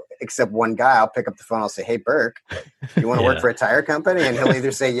except one guy. I'll pick up the phone. I'll say, "Hey, Burke, you want to work for a tire company?" And he'll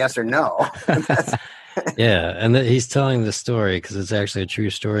either say yes or no. Yeah, and he's telling the story because it's actually a true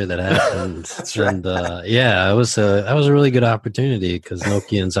story that happened. That's right. And that was a really good opportunity because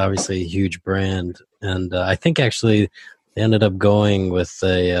Nokian's obviously a huge brand, and I think actually they ended up going with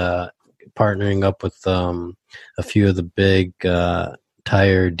partnering up with a few of the big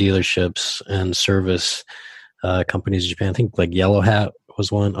tire dealerships and service companies in Japan. I think like Yellow Hat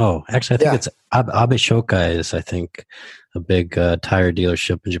was one. Oh, actually, I think it's Abe Shokai is, I think, a big tire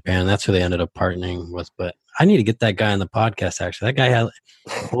dealership in Japan. That's who they ended up partnering with. But I need to get that guy on the podcast, actually. That guy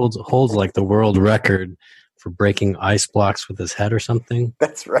holds like the world record for breaking ice blocks with his head or something.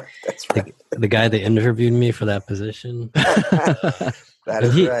 That's right. The guy that interviewed me for that position. That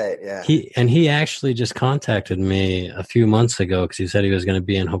is right. Yeah. He actually just contacted me a few months ago because he said he was going to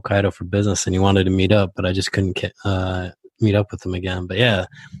be in Hokkaido for business and he wanted to meet up, but I just couldn't meet up with him again. But yeah.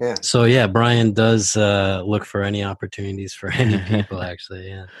 So yeah, Brian does look for any opportunities for any people actually.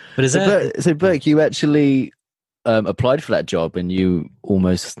 Yeah. But so Burke, you actually applied for that job and you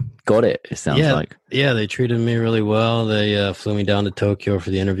almost got it. It sounds like. Yeah, they treated me really well. They flew me down to Tokyo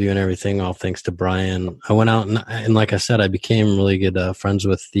for the interview and everything, all thanks to Brian. I went out and like I said, I became really good friends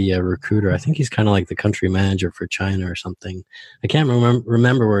with the recruiter. I think he's kind of like the country manager for China or something. I can't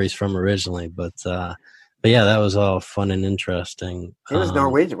remember where he's from originally, but yeah, that was all fun and interesting. He was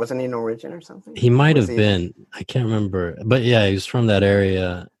Norwegian. Wasn't he Norwegian or something? He might have been. I can't remember. But yeah, he was from that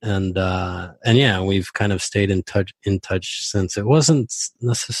area. And yeah, we've kind of stayed in touch since. It wasn't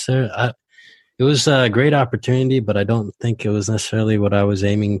necessarily... It was a great opportunity, but I don't think it was necessarily what I was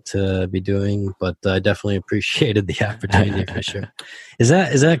aiming to be doing. But I definitely appreciated the opportunity for sure. Is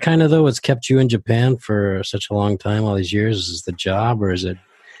that kind of, though, what's kept you in Japan for such a long time, all these years? Is the job, or is it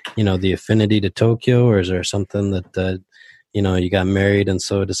the affinity to Tokyo, or is there something that, you got married and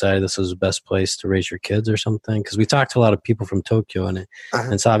so decided this was the best place to raise your kids or something? Because we talked to a lot of people from Tokyo, and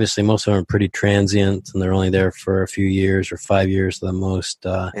it's obviously most of them are pretty transient and they're only there for a few years or 5 years the most.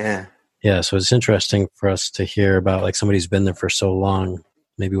 Yeah. So it's interesting for us to hear about like somebody who's been there for so long,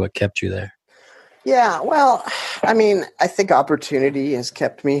 maybe what kept you there. Yeah. Well, I mean, I think opportunity has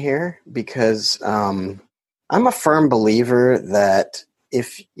kept me here because I'm a firm believer that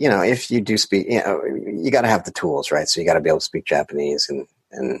if you do speak, you got to have the tools, right? So you got to be able to speak Japanese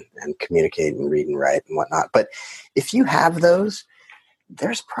and communicate and read and write and whatnot. But if you have those,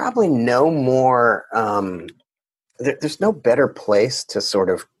 there's probably no more, there's no better place to sort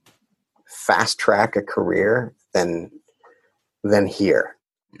of fast track a career than here.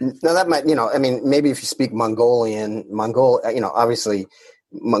 Now that might, maybe if you speak Mongolian, obviously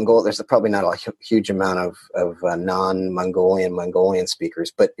there's probably not a huge amount of non-Mongolian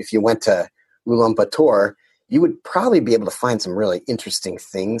speakers, but if you went to Ulaanbaatar, you would probably be able to find some really interesting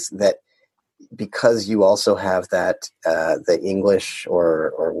things that, because you also have that the English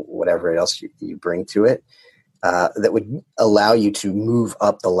or whatever else you bring to it, that would allow you to move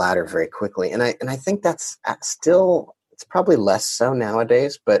up the ladder very quickly. And I think that's still, it's probably less so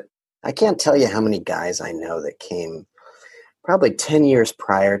nowadays, but I can't tell you how many guys I know that came probably 10 years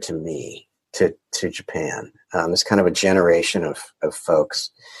prior to me to Japan. There's kind of a generation of folks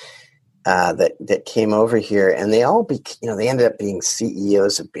that came over here, and they all they ended up being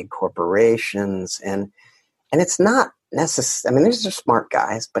CEOs of big corporations, and it's not necessarily, I mean, these are smart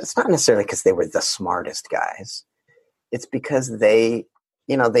guys, but it's not necessarily because they were the smartest guys. It's because they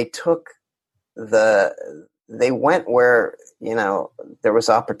went where, there was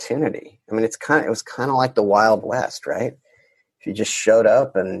opportunity. I mean, it was kind of like the Wild West, right? If you just showed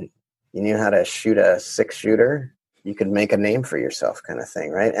up and you knew how to shoot a 6-shooter, you could make a name for yourself, kind of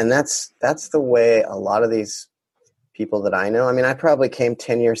thing, right? And that's the way a lot of these people that I know. I mean, I probably came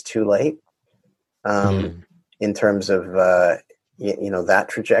 10 years too late in terms of that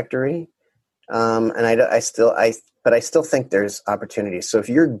trajectory. And but I still think there's opportunities. So if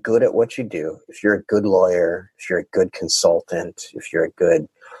you're good at what you do, if you're a good lawyer, if you're a good consultant, if you're a good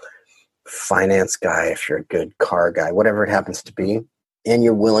finance guy, if you're a good car guy, whatever it happens to be, and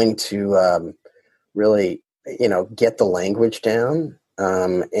you're willing to really, get the language down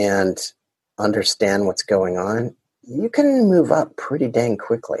and understand what's going on, you can move up pretty dang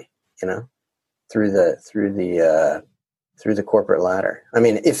quickly, through the corporate ladder. I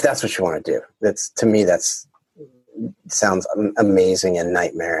mean, if that's what you want to do, to me, sounds amazing and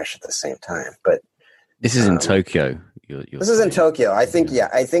nightmarish at the same time. But this is in Tokyo. This is in Tokyo. I think,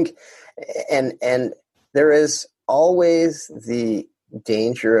 and there is always the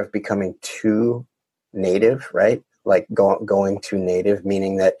danger of becoming too native, right? Like going too native,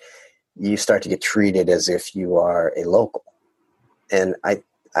 meaning that you start to get treated as if you are a local. And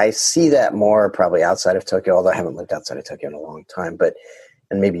I see that more probably outside of Tokyo, although I haven't lived outside of Tokyo in a long time,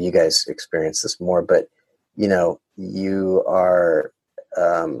 and maybe you guys experience this more, but you are,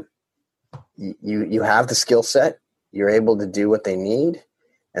 you have the skill set, you're able to do what they need.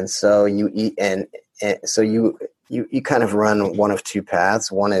 And so you kind of run one of two paths.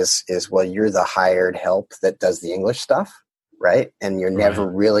 One is, well, you're the hired help that does the English stuff, right? And you're never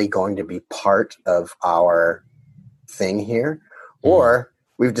really going to be part of our thing here. Or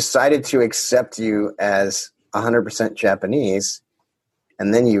we've decided to accept you as 100% Japanese,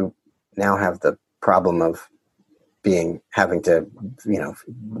 and then you now have the problem of having to,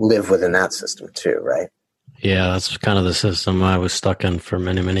 live within that system too, right? Yeah, that's kind of the system I was stuck in for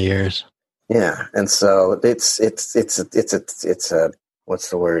many, many years. Yeah, and so it's a what's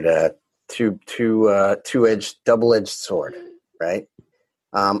the word? Two-edged, double-edged sword, right?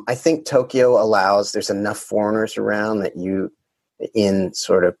 I think Tokyo there's enough foreigners around that in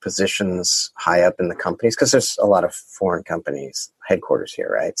sort of positions high up in the companies, because there's a lot of foreign companies headquarters here,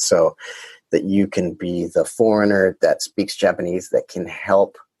 right? So that you can be the foreigner that speaks Japanese that can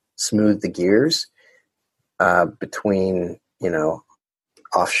help smooth the gears between,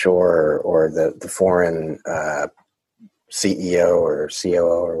 offshore or the foreign CEO or COO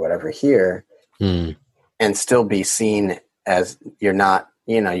or whatever here, and still be seen as you're not,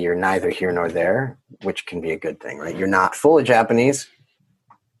 you're neither here nor there, which can be a good thing, right? You're not fully Japanese,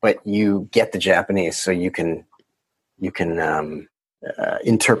 but you get the Japanese, so you can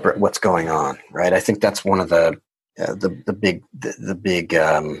interpret what's going on, right? I think that's one of the big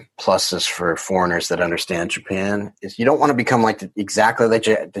pluses for foreigners that understand Japan is you don't want to become like exactly like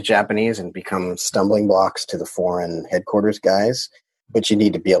the Japanese and become stumbling blocks to the foreign headquarters guys, but you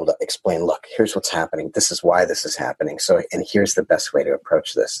need to be able to explain, look, here's what's happening. This is why this is happening. So, and here's the best way to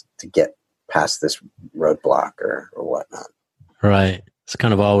approach this to get past this roadblock or whatnot. Right. It's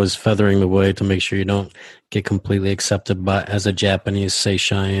kind of always feathering the way to make sure you don't get completely accepted as a Japanese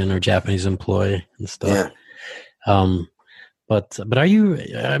seishain or Japanese employee and stuff. Yeah. But are you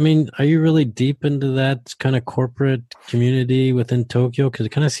really deep into that kind of corporate community within Tokyo? Because it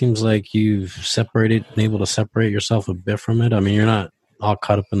kind of seems like you've been able to separate yourself a bit from it. I mean, you're not all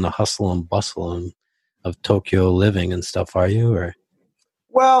caught up in the hustle and bustle of Tokyo living and stuff, are you? Or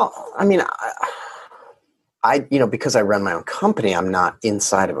well, I mean, I because I run my own company, I'm not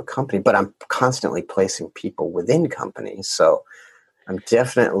inside of a company, but I'm constantly placing people within companies. So I'm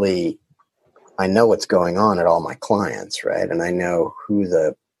definitely, I know what's going on at all my clients, right? And I know who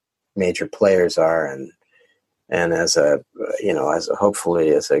the major players are, and hopefully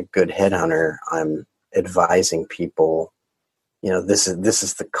as a good headhunter, I'm advising people, this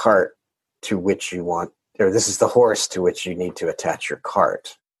is the cart to which you want, or this is the horse to which you need to attach your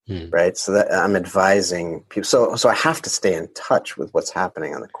cart, right? So that I'm advising people. So I have to stay in touch with what's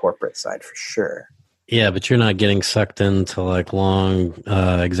happening on the corporate side for sure. Yeah, but you're not getting sucked into like long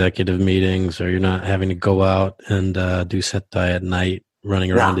executive meetings, or you're not having to go out and do settai at night,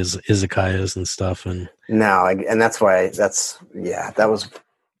 running around izakayas and stuff. And that's why that was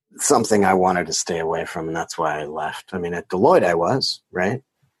something I wanted to stay away from, and that's why I left. I mean, at Deloitte I was, right?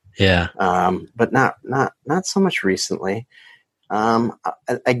 Yeah. But not so much recently.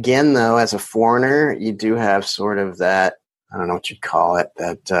 Again, though, as a foreigner, you do have sort of that, I don't know what you'd call it,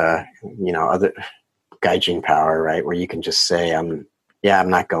 that other gaijin power, right? Where you can just say, I'm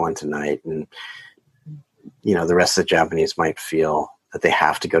not going tonight. And, the rest of the Japanese might feel that they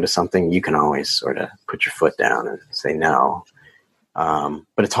have to go to something. You can always sort of put your foot down and say no.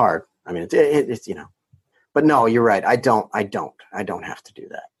 But it's hard. I mean, it's but no, you're right. I don't have to do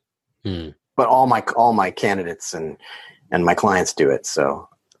that. But all my candidates and my clients do it. So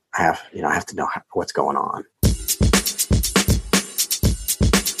I have to know what's going on.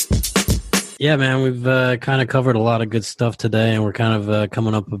 Yeah, man, we've kind of covered a lot of good stuff today, and we're kind of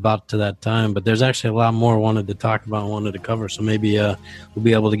coming up about to that time. But there's actually a lot more I wanted to talk about and wanted to cover. So maybe we'll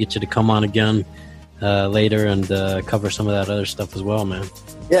be able to get you to come on again later and cover some of that other stuff as well, man.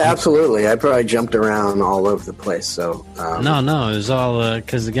 Yeah, absolutely. I probably jumped around all over the place. So No, it was all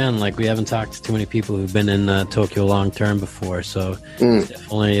because again, like we haven't talked to too many people who've been in Tokyo long term before, so it's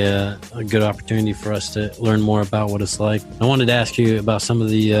definitely a good opportunity for us to learn more about what it's like. I wanted to ask you about some of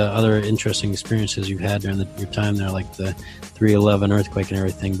the other interesting experiences you've had during your time there, like the 3/11 earthquake and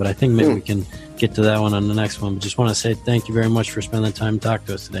everything. But I think maybe we can get to that one on the next one. But just want to say thank you very much for spending the time to talk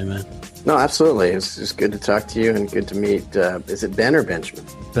to us today, man. No, absolutely. It's just good to talk to you and good to meet. Is it Ben or Benjamin?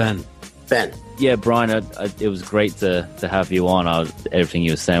 Ben. Yeah, Brian, it was great to have you on. Everything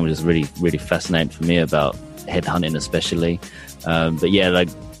you were saying was just really, really fascinating for me about headhunting especially. But yeah, like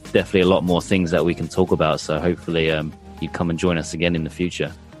definitely a lot more things that we can talk about. So hopefully you'd come and join us again in the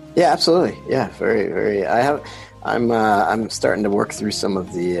future. Yeah, absolutely. Yeah, very, very. I'm starting to work through some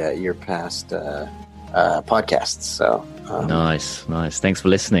of the your past podcasts. So Nice. Thanks for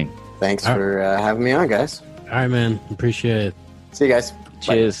listening. Thanks for having me on, guys. All right, man. Appreciate it. See you guys.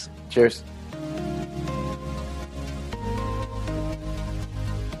 Cheers. Bye. Cheers.